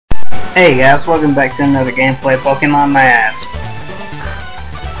Hey guys, welcome back to another gameplay Pokemon Mask.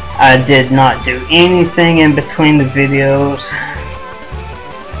 I did not do anything in between the videos.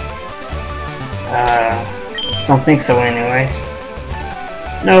 Don't think so anyway.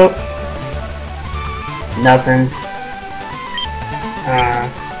 Nope. Nothing.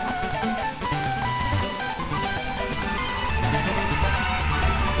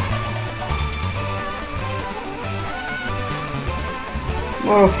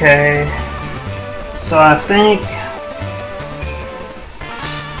 Okay. So I think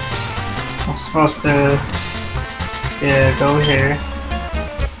I'm supposed to go here.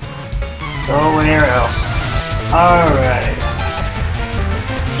 Go where else? Alright.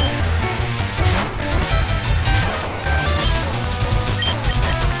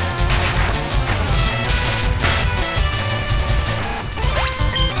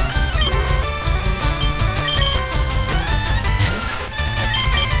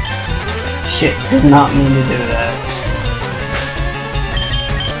 Shit, did not mean to do that.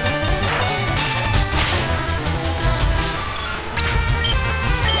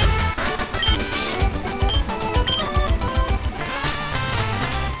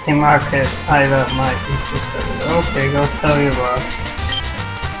 Hey Market, I got my okay, go tell your boss.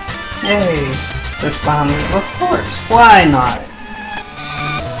 Hey, search behind me. Of course, why not?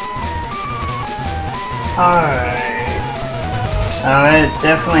 Alright. It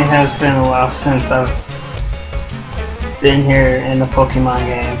definitely has been a while since I've been here in the Pokemon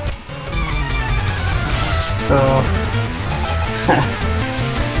game. So,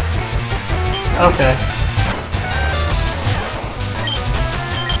 okay.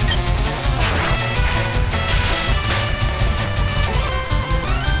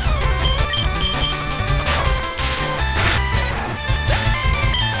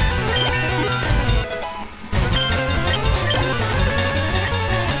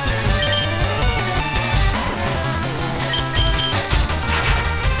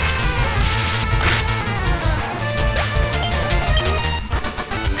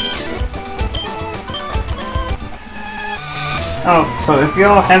 Oh, so if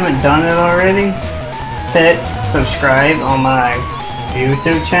y'all haven't done it already, hit subscribe on my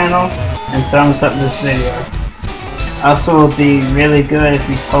YouTube channel and thumbs up this video. Also, it would be really good if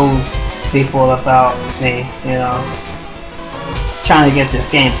you told people about me, you know, trying to get this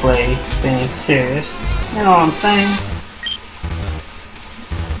gameplay thing serious. You know what I'm saying?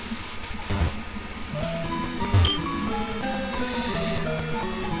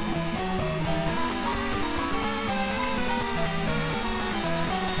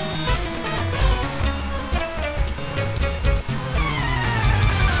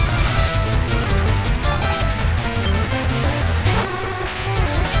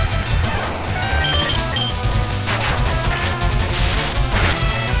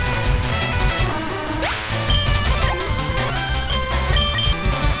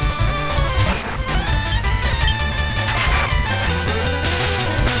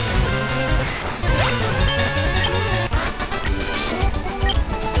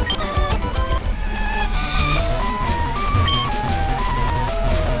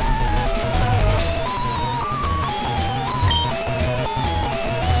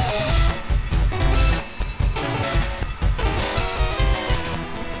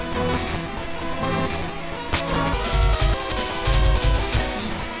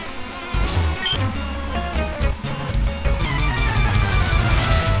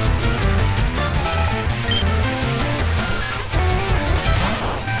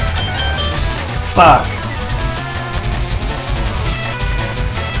 Fuck.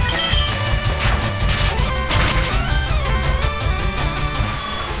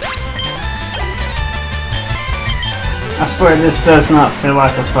 I swear this does not feel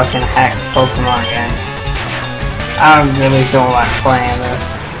like a fucking hacked Pokemon game. I really don't like playing this.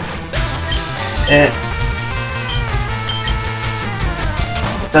 It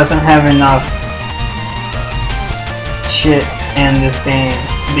doesn't have enough shit in this game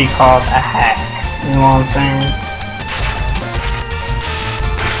to be called a hack. You know what I'm saying?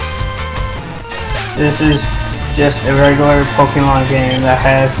 This is just a regular Pokemon game that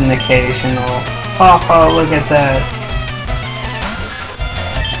has an occasional oh, look at that.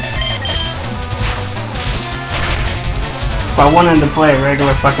 If I wanted to play a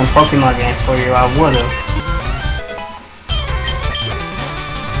regular fucking Pokemon game for you, I would've.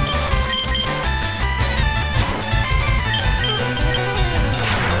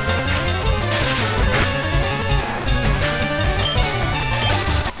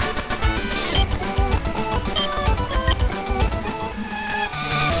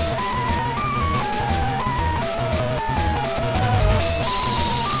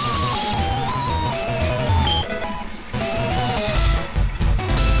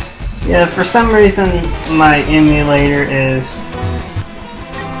 Yeah, for some reason my emulator is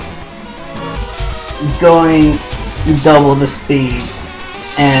going double the speed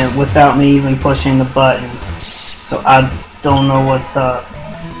and without me even pushing the button. So I don't know what's up.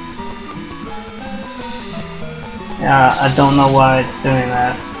 Yeah, I don't know why it's doing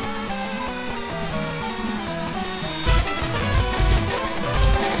that.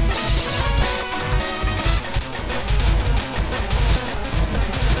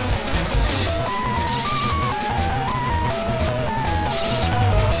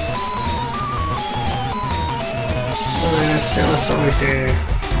 What's over here?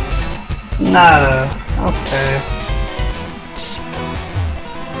 Nada. Okay.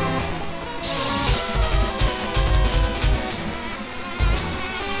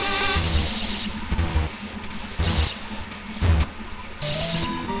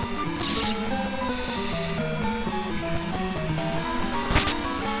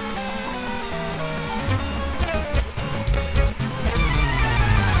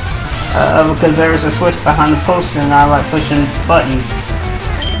 Because there was a switch behind the poster and I like pushing buttons.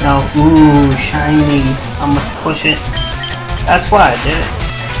 You know, ooh, shiny. I'm gonna push it. That's why I did it.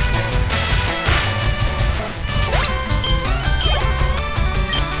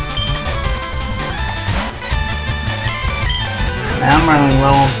 Man, I'm running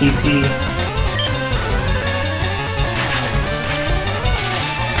low on PP.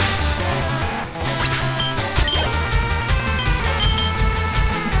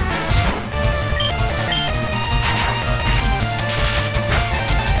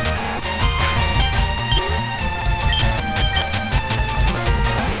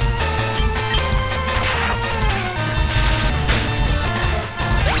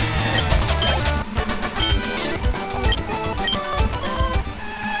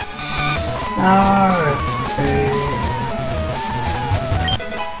 Okay.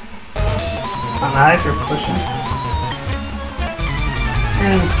 On eyes are pushing.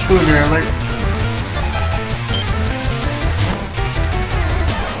 Intruder alert.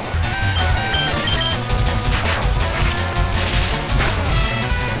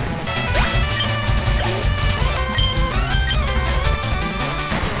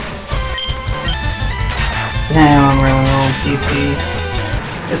 Damn, I'm really low on PP.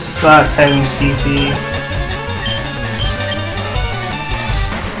 It sucks having PP.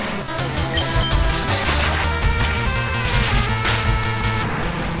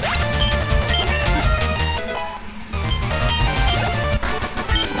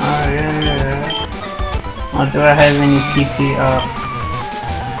 Oh yeah. Oh, do I have any PP up?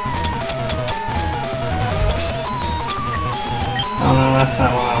 Oh no, that's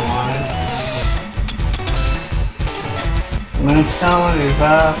not what I wanted. Moonstone,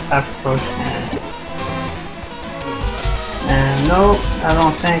 revive, approachment. And nope, I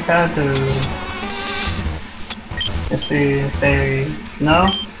don't think I do. Let's see if they... No?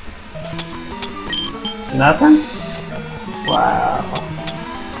 Nothing? Wow.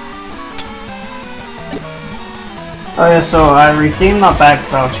 Oh yeah, so I redeemed my back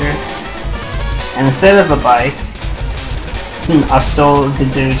voucher, and instead of a bike, I stole the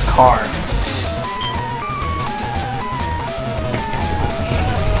dude's car.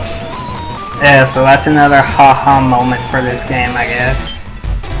 Yeah, so that's another haha moment for this game, I guess.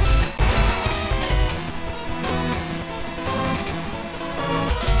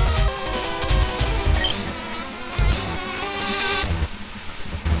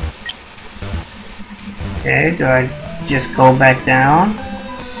 Okay, do I just go back down?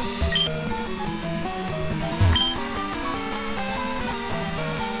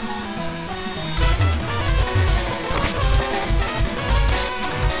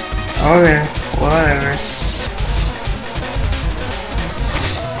 Okay, whatever.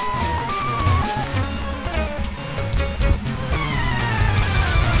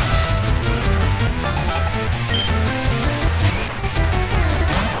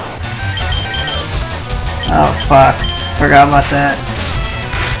 Oh fuck, forgot about that.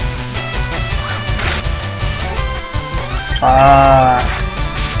 Fuck.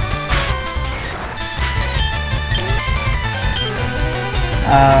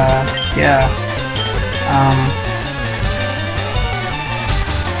 Yeah.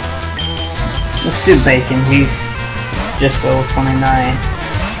 Let's do Bacon, he's just level 29.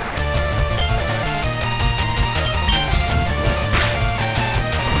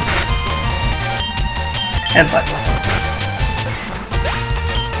 Headbutt.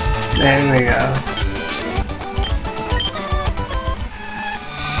 There we go.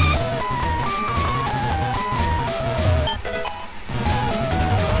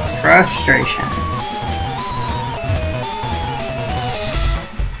 Frustration.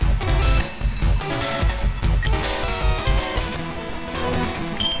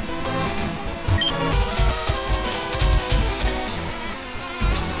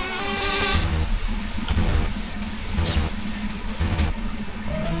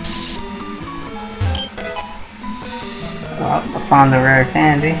 found the rare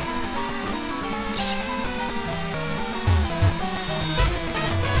candy.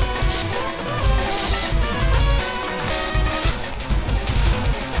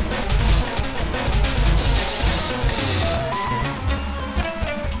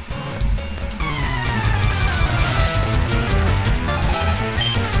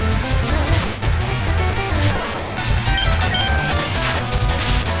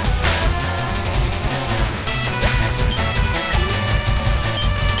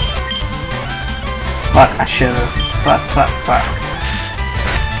 Fuck, I should've. Fuck.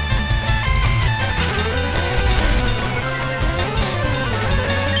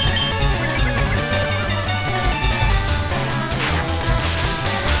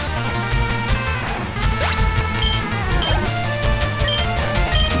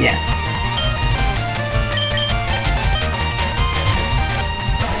 Yes.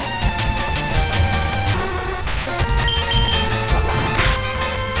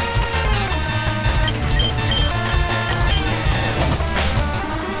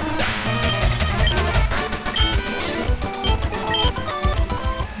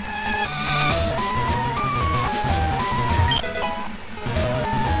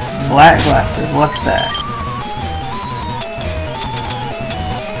 Black glasses, what's that?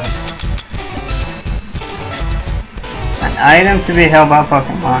 An item to be held by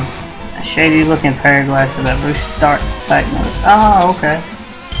Pokemon. A shady looking pair of glasses that boost dark type moves. Oh, okay.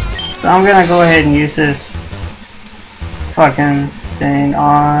 So I'm gonna go ahead and use this fucking thing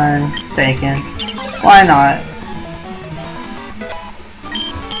on Bacon. Why not?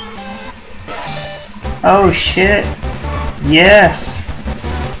 Oh shit. Yes.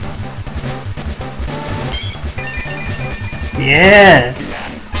 Yes!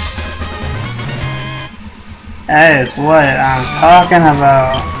 That is what I'm talking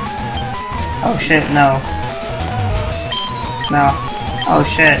about. Oh shit, no. No. Oh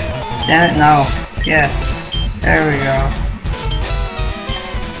shit. Damn it, no. Yes. There we go.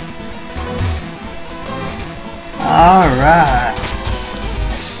 Alright.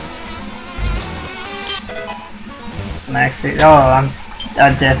 Maxi. Oh,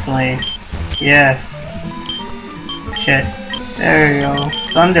 I definitely. Yes. Shit. There we go.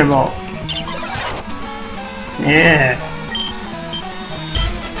 Thunderbolt. Yeah.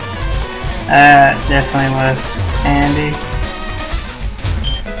 That definitely was handy.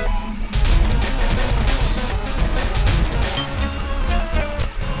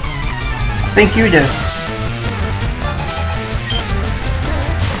 I think you do.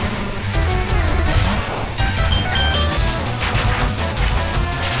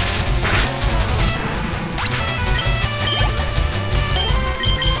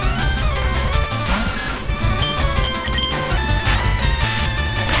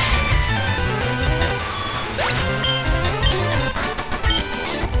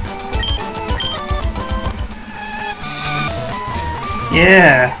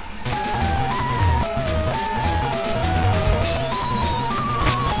 Yeah.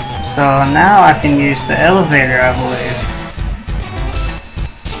 So now I can use the elevator, I believe.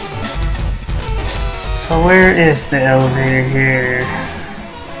 So where is the elevator here?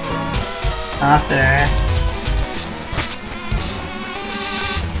 Not there.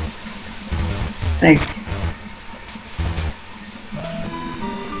 I think.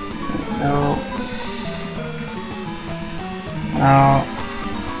 No. No.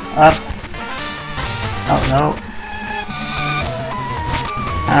 Up. Oh no.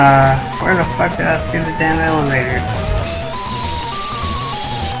 Where the fuck did I see the damn elevator?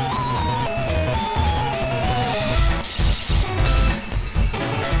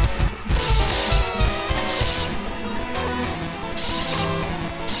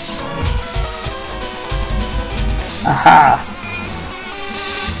 Aha!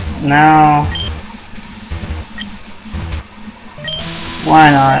 Now, why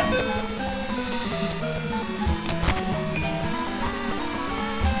not?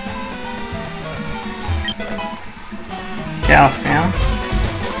 Calcium.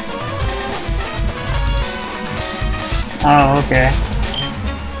 Oh, okay.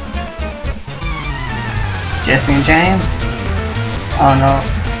 Jesse and James? Oh no.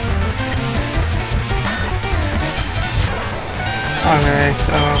 Okay,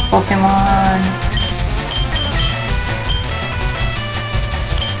 so Pokemon.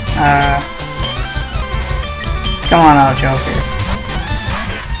 Come on out, Joker.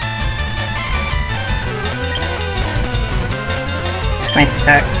 Make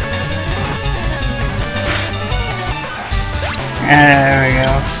attack. There we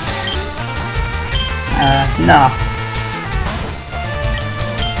go. No.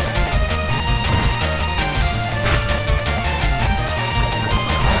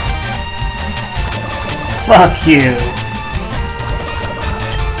 Fuck you.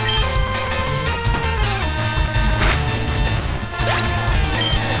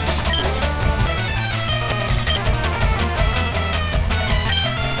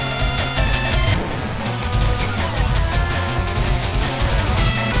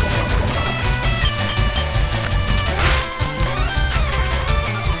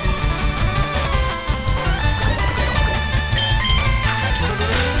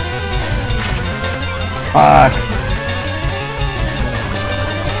 Fuck.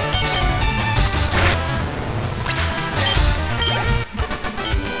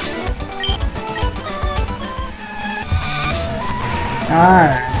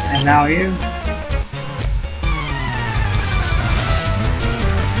 Alright, and now you.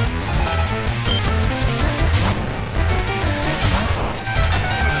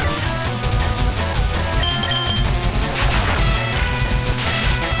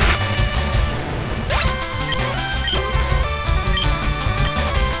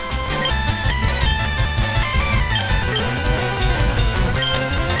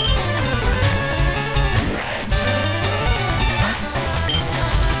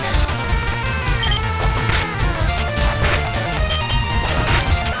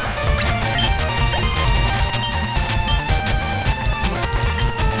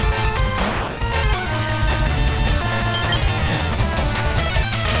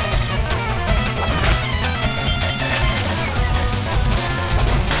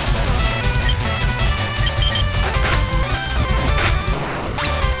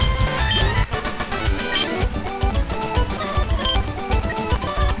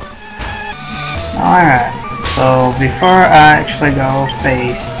 Alright, so before I actually go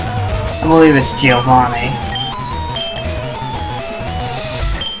face, I believe it's Giovanni.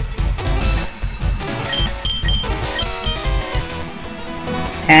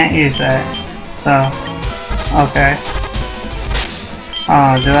 Can't use that, so, okay.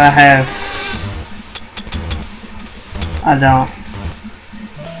 Oh, do I have... I don't.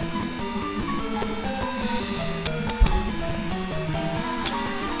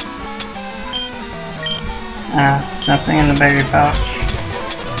 Nothing in the berry pouch.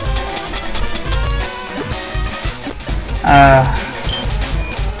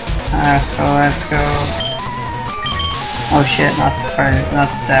 So let's go. Oh shit, not the first, not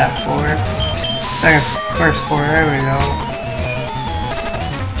that floor. First floor, there we go.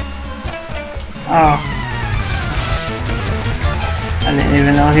 Oh. I didn't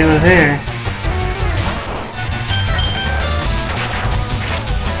even know he was here.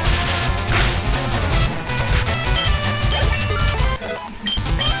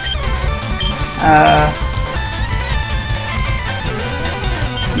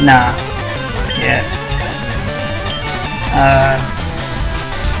 Nah. Yeah.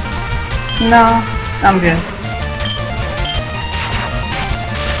 No, I'm good.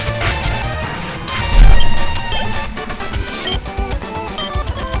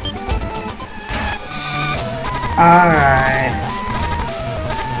 Alright.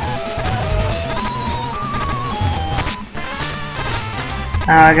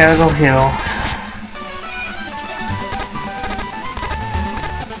 Now I gotta go heal.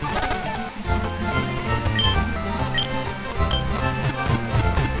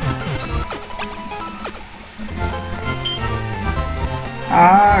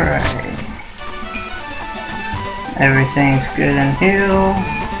 Alright. Everything's good and heal.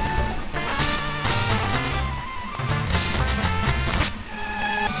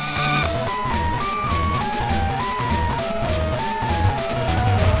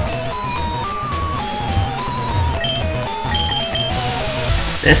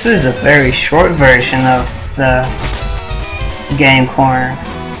 This is a very short version of the game corner.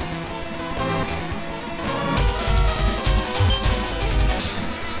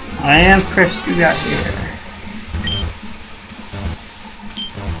 I am impressed you got here.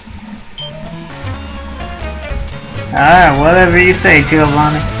 Alright, whatever you say,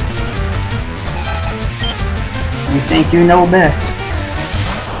 Giovanni. You think you know best.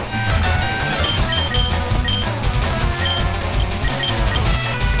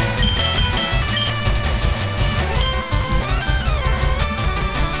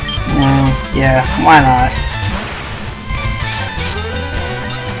 Yeah, why not?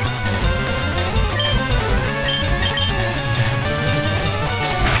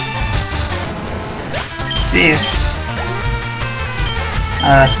 See you.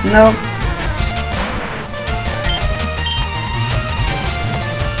 Nope.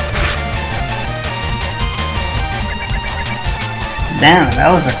 Damn, that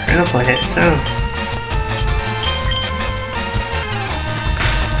was a critical hit too.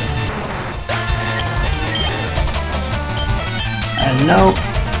 Nope.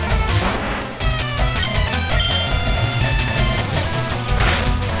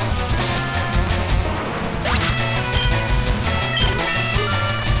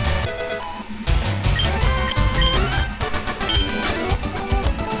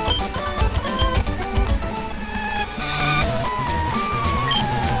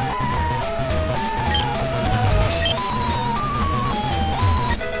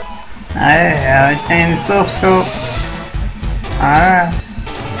 I obtained the silk scope. Alright.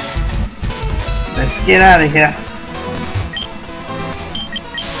 Let's get out of here.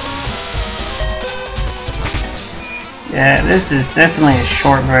 Yeah, this is definitely a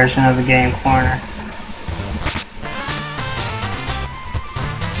short version of the game corner.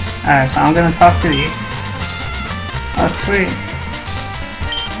 Alright, so I'm gonna talk to you. Oh, sweet.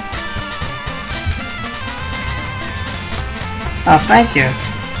 Oh, thank you.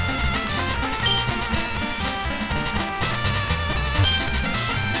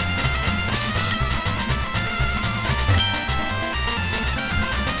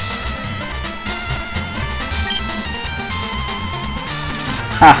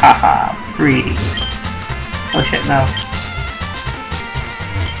 Ha ha ha, free. Oh shit, no.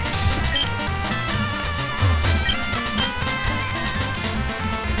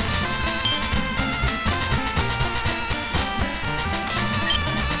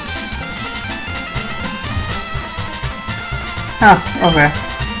 Oh, okay.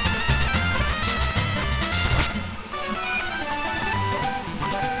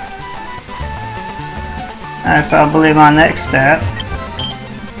 Alright, so I believe my next step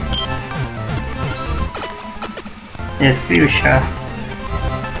is fuchsia.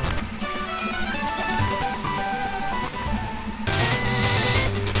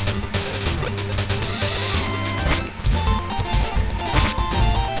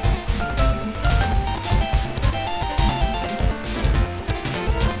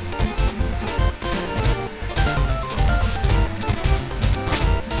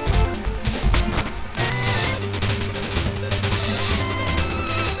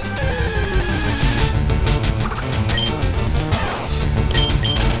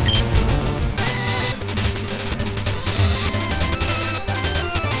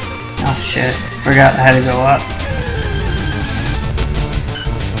 Oh shit, forgot I had to go up.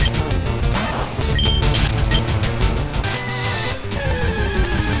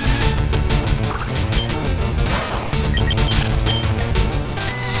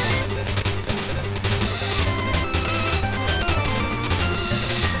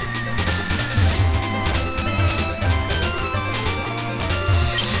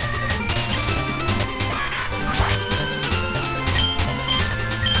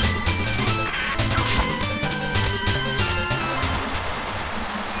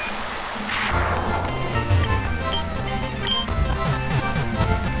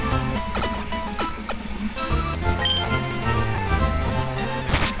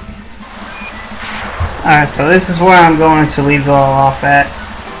 Alright, so this is where I'm going to leave it all off at.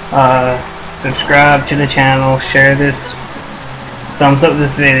 Subscribe to the channel, share this, thumbs up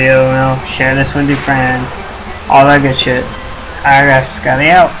this video, share this with your friends, all that good shit. Alright guys, Scotty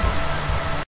out.